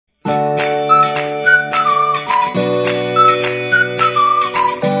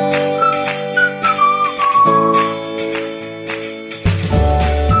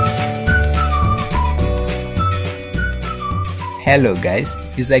Hello guys,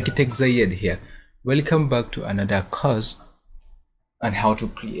 it's Architect Zayed here. Welcome back to another course on how to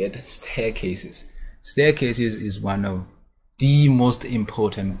create staircases. Staircases is one of the most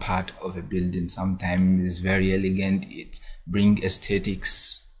important part of a building. Sometimes it's very elegant, it brings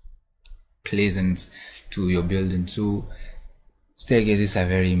aesthetics, pleasance to your building. So staircases are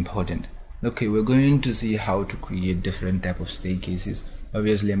very important. Okay, we're going to see how to create different type of staircases.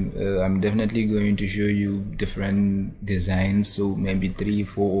 Obviously I'm definitely going to show you different designs, so maybe 3,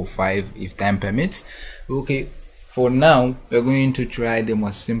 4 or 5 if time permits. Okay, for now we're going to try the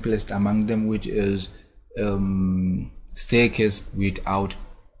most simplest among them, which is staircase without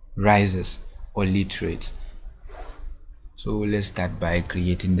risers or literates. So let's start by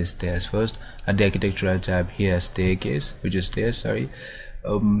creating the stairs first. At the architectural tab here, staircase, which is stairs, sorry.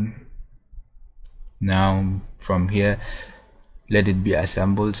 Now from here, let it be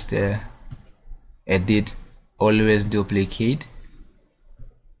assembled stair, edit, always duplicate,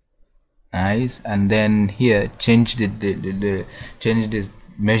 nice, and then here change change the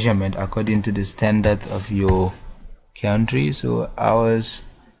measurement according to the standard of your country. So ours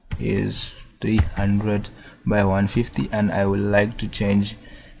is 300 by 150, and I would like to change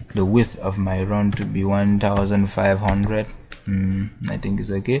the width of my run to be 1500. I think it's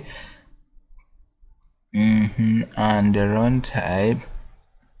okay. And the run type,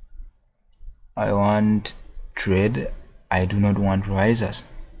 I want thread, I do not want risers.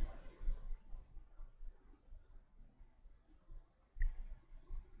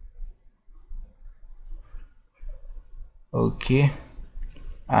 Okay,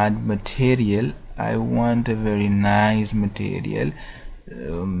 add material, I want a very nice material,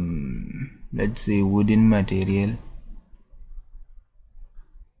 let's say wooden material.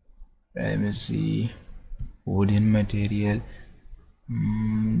 Let me see, wooden material,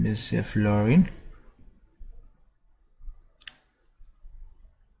 let's say flooring.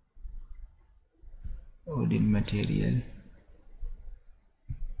 Wooden material.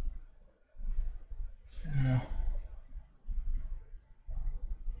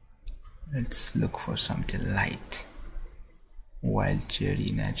 Let's look for something light. Wild cherry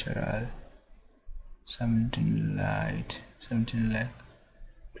natural. Something light. Something like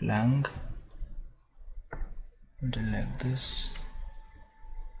plank. Something like this.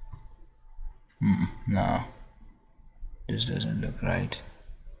 No, this doesn't look right.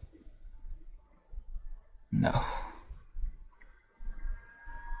 No.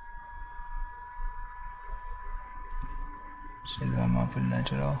 Silver maple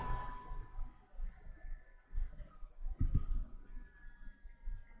natural.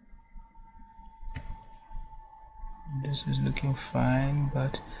 This is looking fine,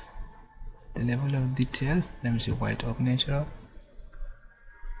 but the level of detail, let me see, white oak natural.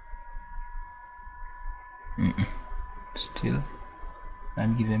 Still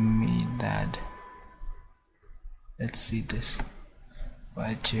not giving me that. Let's see this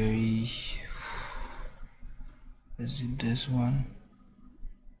white cherry. Is it this one?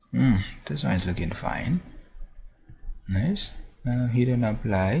 This one is looking fine. Nice. Hit and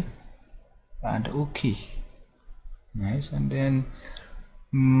apply, and okay. Nice. And then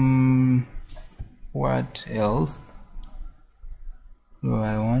what else do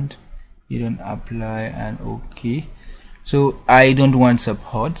I want? You don't apply and okay. So I don't want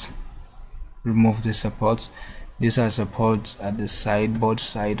supports. Remove the supports. These are supports at the sideboard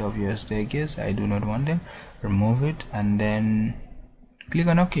side of your staircase. I do not want them. Remove it and then click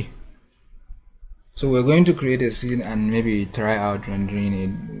on OK. So we're going to create a scene and maybe try out rendering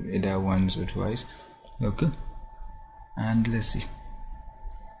it either once or twice. Okay, and let's see.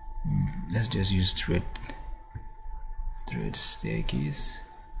 Let's just use thread staircase.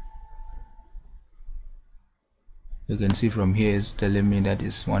 You can see from here it's telling me that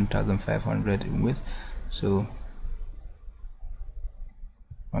it's 1500 in width. So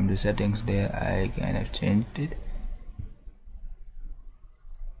from the settings there, I kind of changed it.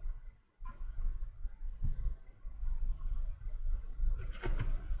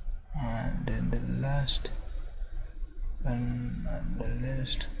 And then the last and the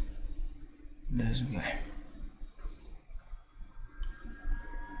last, this guy,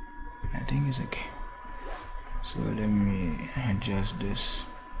 I think it's okay. So let me adjust this.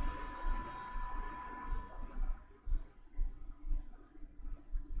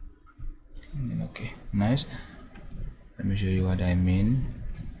 And then okay, nice. Let me show you what I mean.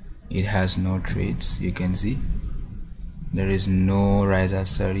 It has no threads. You can see there is no riser,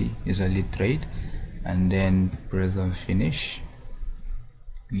 sorry, it's only thread. And then press on finish.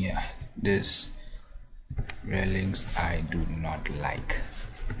 Yeah, this railings I do not like.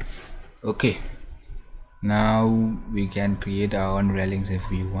 Okay, Now we can create our own railings if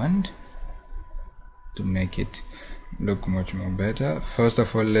we want to make it look much more better. First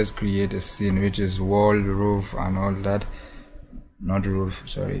of all, let's create a scene which is wall, roof and all that. Not roof,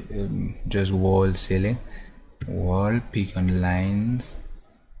 sorry, just wall, ceiling. Wall, pick on lines,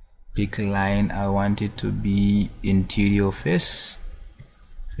 pick line. I want it to be interior face,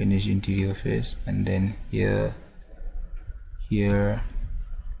 finish interior face, and then here,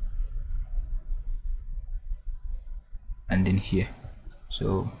 and then here.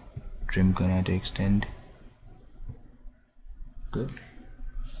 So trim corner to extend. Good.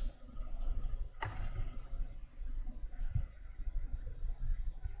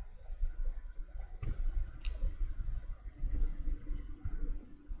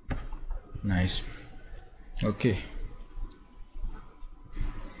 Nice. Okay,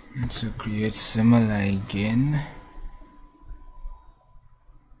 so create similar again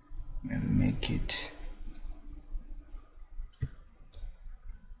and make it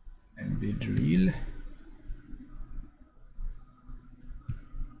a bit real.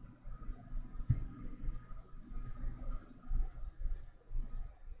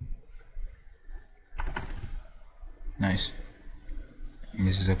 Nice.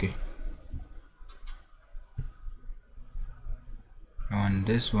 This is okay. I want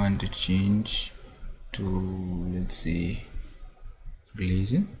this one to change to, let's say,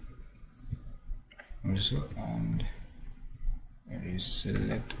 glazing also, and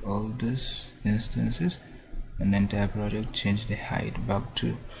select all these instances and then tab project, change the height back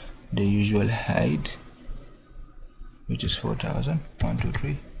to the usual height, which is 4000, 1 2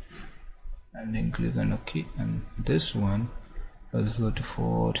 3, and then click on OK, and this one also to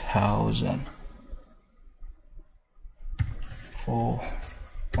 4000, 4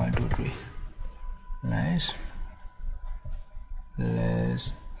 1 2 3. Nice.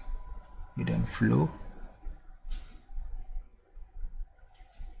 Let's hit on flow.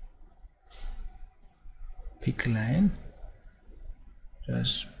 Pick line,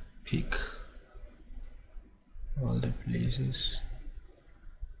 just pick all the places.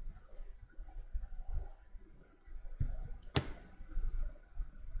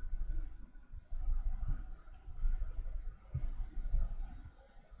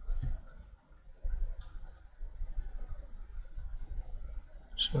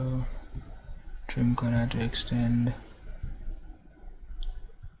 So trim corner to extend.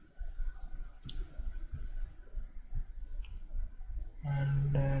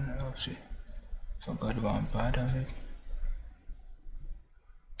 And then obviously forgot one part of it.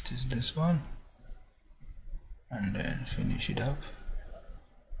 It is this one, and then finish it up.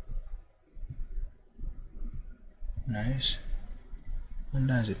 Nice. And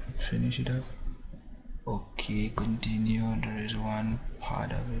that's it. Finish it up. Okay, continue. There is one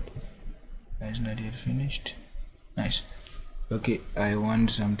part of it that is not yet finished. Nice. Okay, I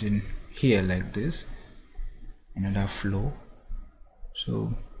want something here like this, another flow.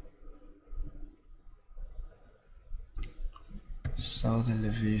 So south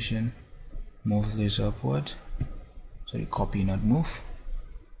elevation, move this upward, sorry, copy not move,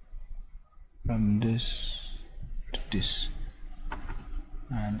 from this to this,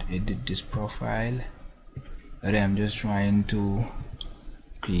 and edit this profile. But I'm just trying to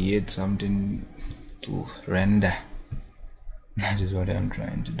create something to render. That is what I'm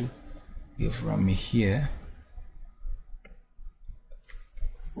trying to do. Give from here.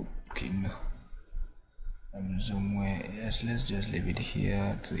 Okay, no, I'm somewhere. Yes, let's just leave it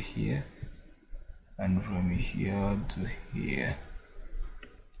here to here, and from here to here.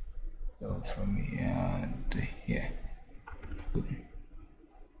 So from here to here. Good.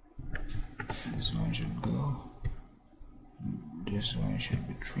 This one should go. This one should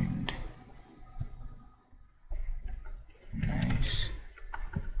be trimmed. Nice.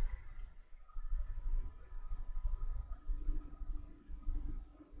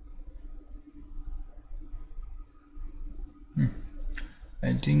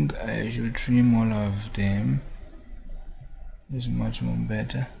 I think I should trim all of them. It's much more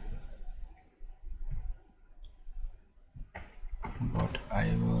better. But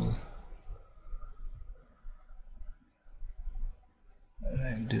I will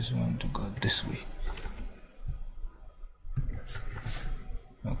like this one to go this way.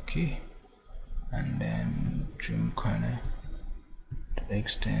 Okay, and then trim corner to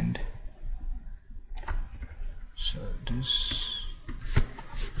extend. So this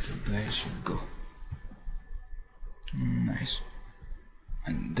guys should go. Nice.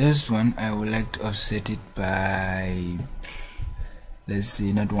 And this one I would like to offset it by, let's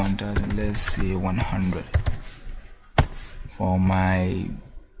say not 1000, let's say 100 for my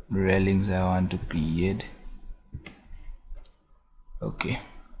railings I want to create. Okay,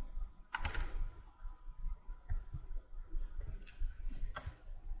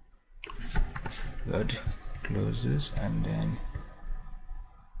 good. Close this and then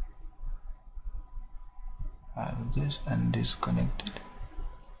have this and this connected,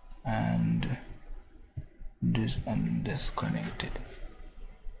 and this and this connected,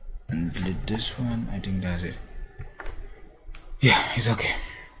 and delete this one. I think that's it. Yeah, it's okay.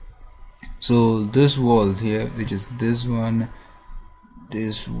 So this wall here, which is this one,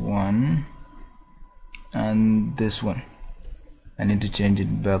 and this one, I need to change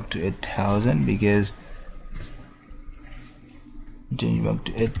it back to 8,000 because change back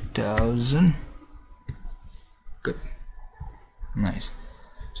to 8,000. Good, nice.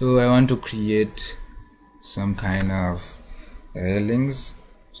 So I want to create some kind of railings,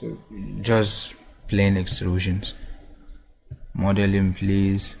 so just plain extrusions. Model in,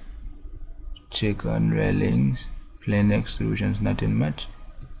 please. Check on railings, plain extrusions, nothing much,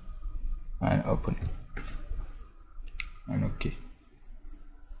 and open, and okay,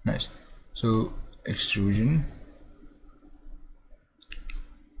 nice. So extrusion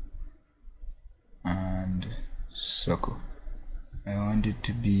and circle. I want it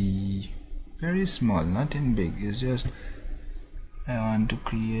to be very small, nothing big. It's just I want to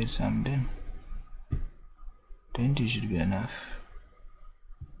create something. 20 should be enough.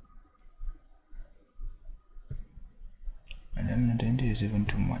 And then 20 is even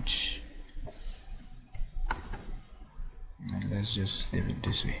too much. And let's just leave it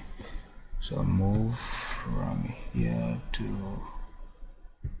this way. So move from here to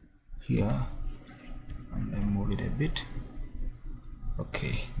here, and then move it a bit.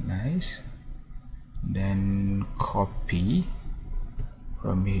 Okay, nice. Then copy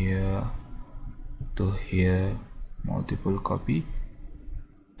from here to here, multiple copy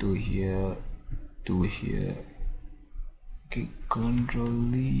to here to here. Okay,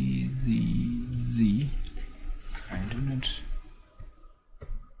 Control Z. I do not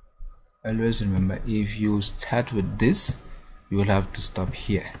always remember, if you start with this, you will have to stop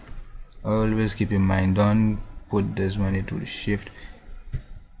here. Always keep in mind, don't put this one, it will shift.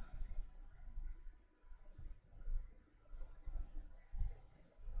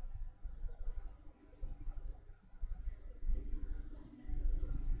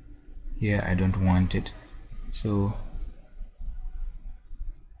 Here I don't want it, so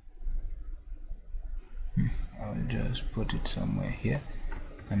I'll just put it somewhere here,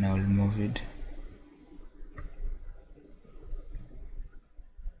 and I'll move it.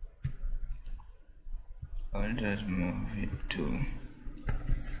 I'll just move it to,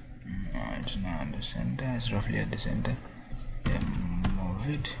 no, it's not at the center, it's roughly at the center. Then move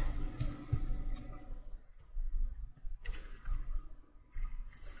it.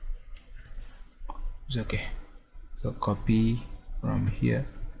 It's okay. So copy from here,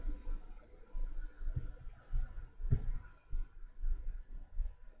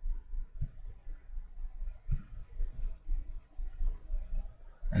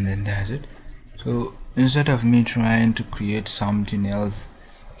 and then that's it. So instead of me trying to create something else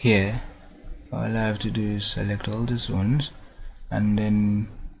here, all I have to do is select all these ones and then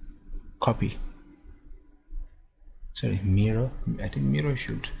copy. Sorry, mirror. I think mirror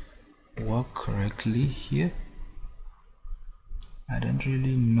should work correctly here. I don't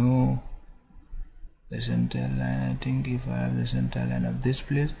really know the center line. I think if I have the center line of this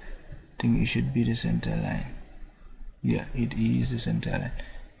place, I think it should be the center line. Yeah, it is the center line.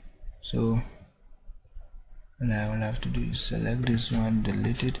 So what I will have to do is select this one,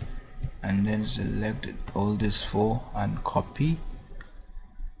 delete it, and then select all these four and copy,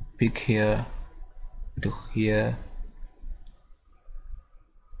 pick here to here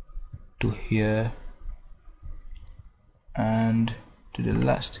to here and to the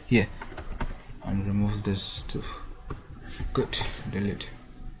last here, and remove this stuff. Good, delete.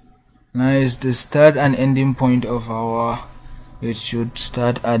 Nice. The start and ending point of our, it should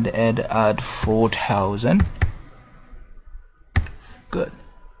start at the end at 4,000. Good,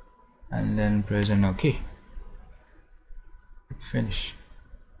 and then press on OK. Finish.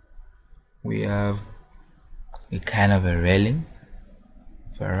 We have a kind of a railing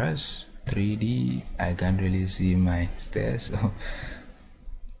for us. 3D, I can't really see my stairs, so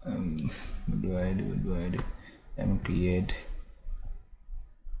what do I do? Let me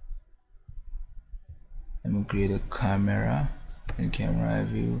create a camera and camera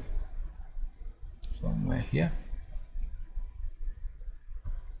view somewhere here.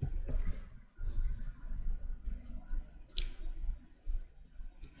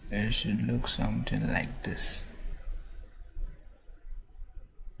 It should look something like this.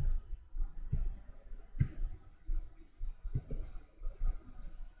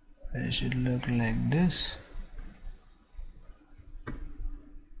 It should look like this.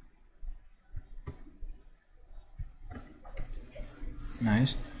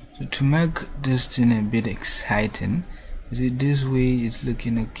 Nice. So to make this thing a bit exciting, you see this way it's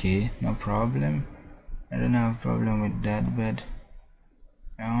looking okay, no problem. I don't have a problem with that, but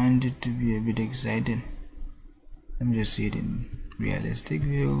I want it to be a bit exciting. Let me just see it in realistic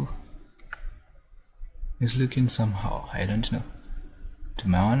view. It's looking somehow, I don't know. To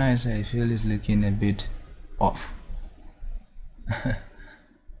my own eyes, I feel it's looking a bit off.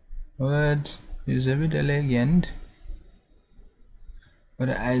 But it's a bit elegant. But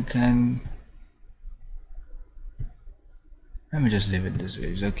I can, let me just leave it this way.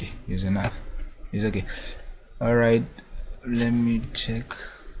 It's okay, it's enough, it's okay. All right, let me check.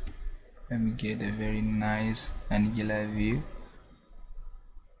 Let me get a very nice angular view.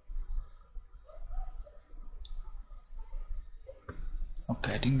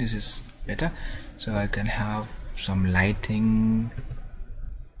 Okay, I think this is better. So I can have some lighting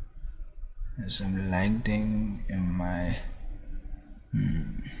in my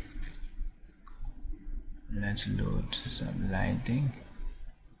let's load some lighting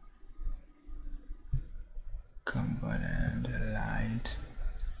component light.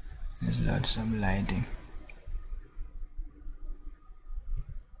 Let's load some lighting.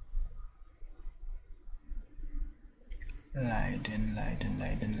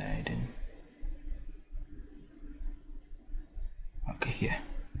 Lighting. Okay, here.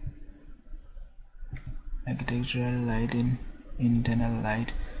 Architectural lighting, internal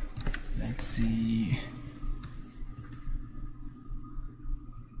light. Let's see.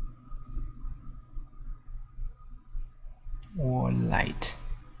 Wall light.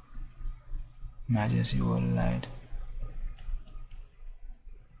 Emergency wall light.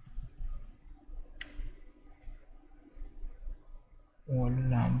 Wall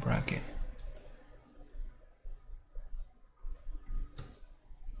lamp bracket.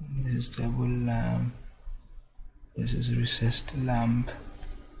 This is table lamp. This is recessed lamp.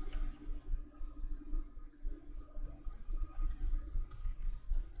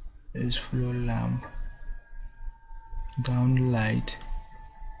 This is floor lamp. Down light.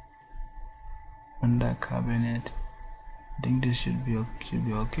 Under cabinet. I think this should be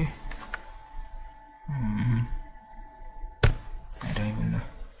okay. I don't even know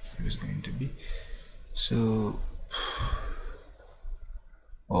if it's going to be. So,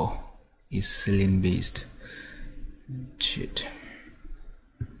 oh, it's ceiling based. Shit.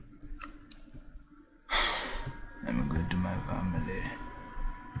 Let me go to my family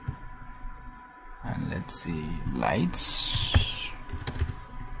and let's see lights.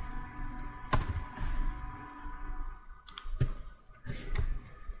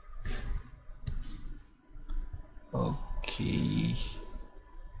 Okay,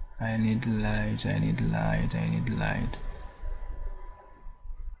 I need light. I need lights.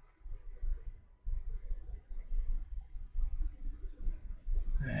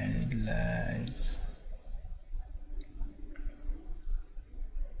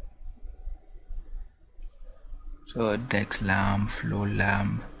 So desk lamp, floor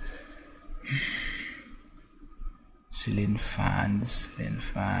lamp, ceiling fan.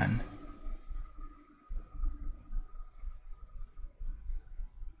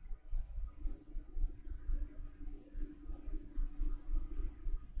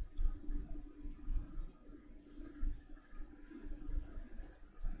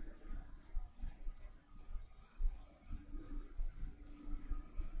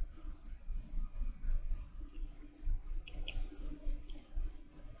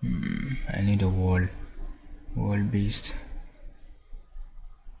 I need a wall based.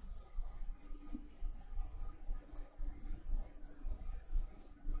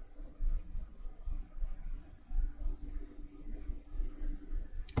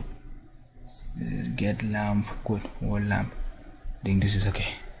 Get lamp, good, wall lamp. I think this is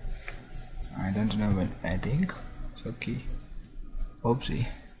okay. I don't know, but I think it's okay. Oopsie,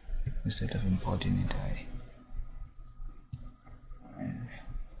 instead of importing it, I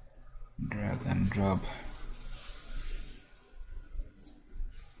drag and drop.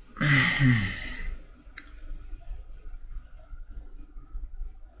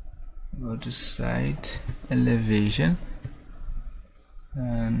 Go to site elevation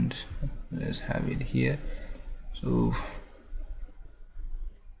and let's have it here. So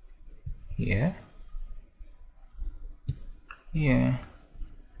here, here,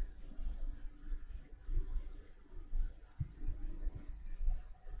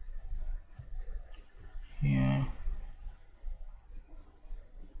 here,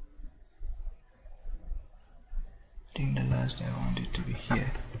 I think the last I want it to be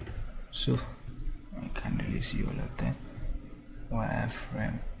here. So I can't really see all of them.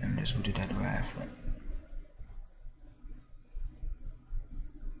 Wireframe, let me just put it at wireframe,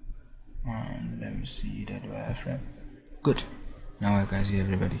 and let me see that wireframe. Good, now I can see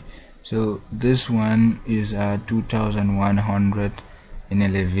everybody. So this one is at 2100 in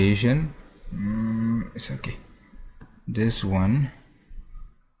elevation. It's okay. This one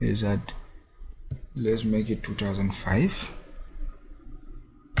is at, let's make it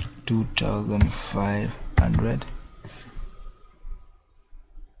 2500.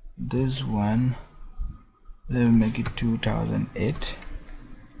 This one, let me make it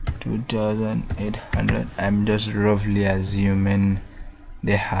 2800. I'm just roughly assuming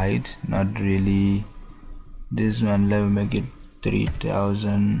the height, not really. This one, let me make it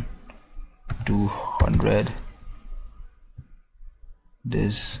 3200.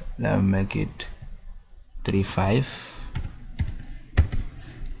 This, let me make it 35.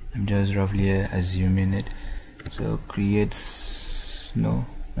 I'm just roughly assuming it. So create, no,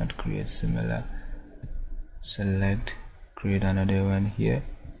 not create similar, select, create another one here,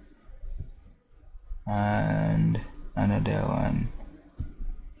 and another one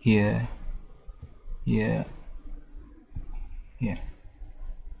here, here.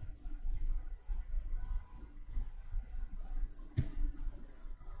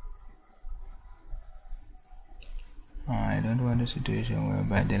 I don't want a situation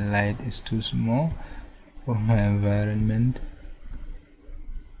whereby the light is too small for my environment.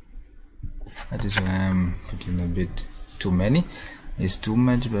 That is why I'm putting a bit too many. It's too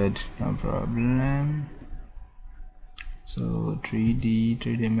much, but no problem. So 3D,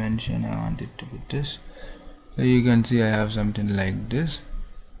 3D, I want it to be this. So you can see I have something like this.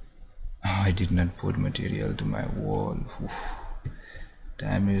 Oh, I did not put material to my wall. Oof.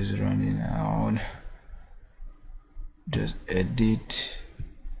 Time is running out. Just edit.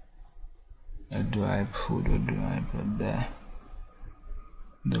 What do I put there?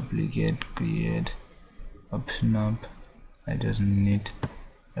 Duplicate, create, open up. I just need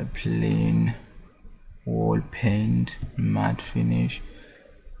a plain wall paint, matte finish.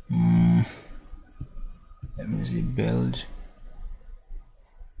 Let me see, build.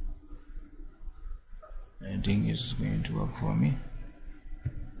 I think it's going to work for me.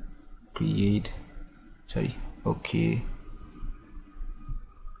 Create, sorry, okay.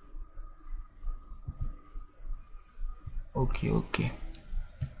 Okay.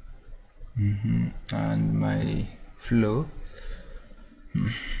 And my flow,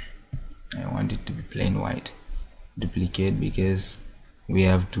 I want it to be plain white. Duplicate, because we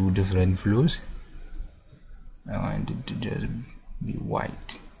have two different flows. I want it to just be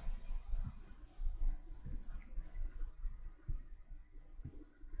white.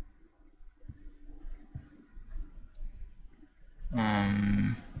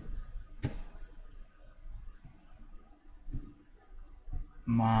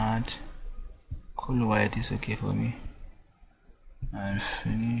 Matte, cool white is okay for me. And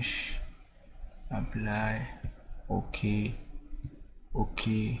finish, apply, okay.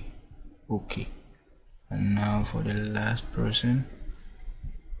 And now for the last person,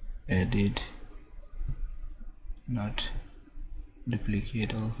 edit, not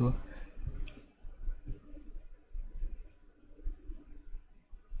duplicate also.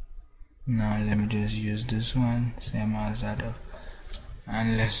 Now let me just use this one, same as that of,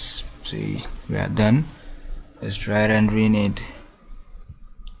 and let's see, we are done. Let's try rendering it.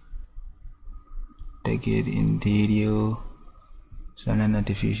 Take it interior, sun and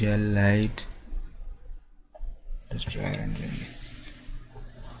artificial light. Let's try rendering it.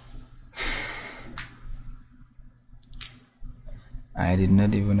 I did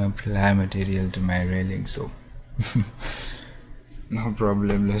not even apply material to my railing, so no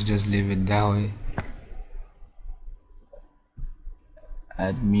problem, let's just leave it that way.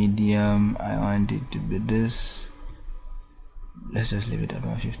 At medium, I want it to be this. Let's just leave it at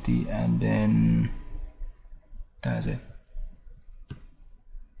 150, and then that's it.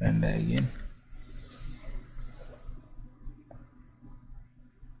 Render again.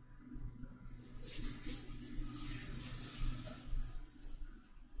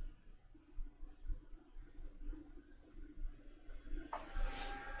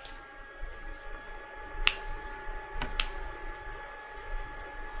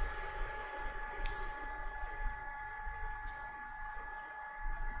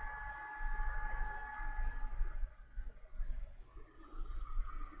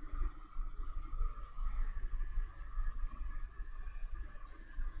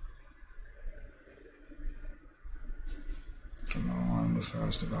 Come on, be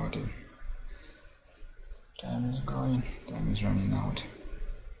fast about it. Time is going, time is running out.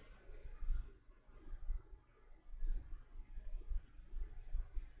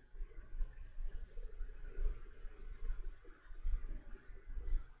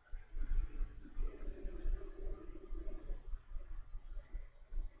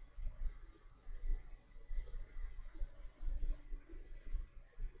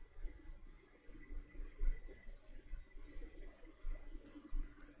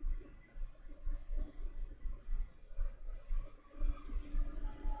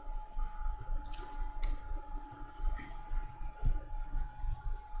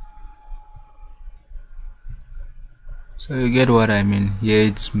 So you get what I mean. Here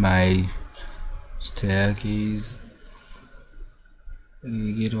it's my staircase.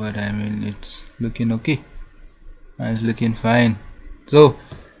 You get what I mean. It's looking okay. It's looking fine. So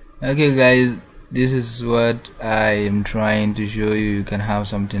okay guys, this is what I am trying to show you. You can have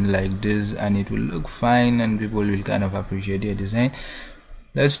something like this and it will look fine and people will kind of appreciate your design.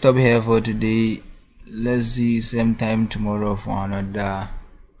 Let's stop here for today. Let's see same time tomorrow for another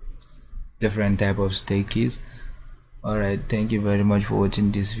different type of staircase. Alright, thank you very much for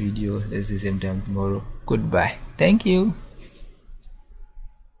watching this video. Let's see same time tomorrow. Goodbye. Thank you.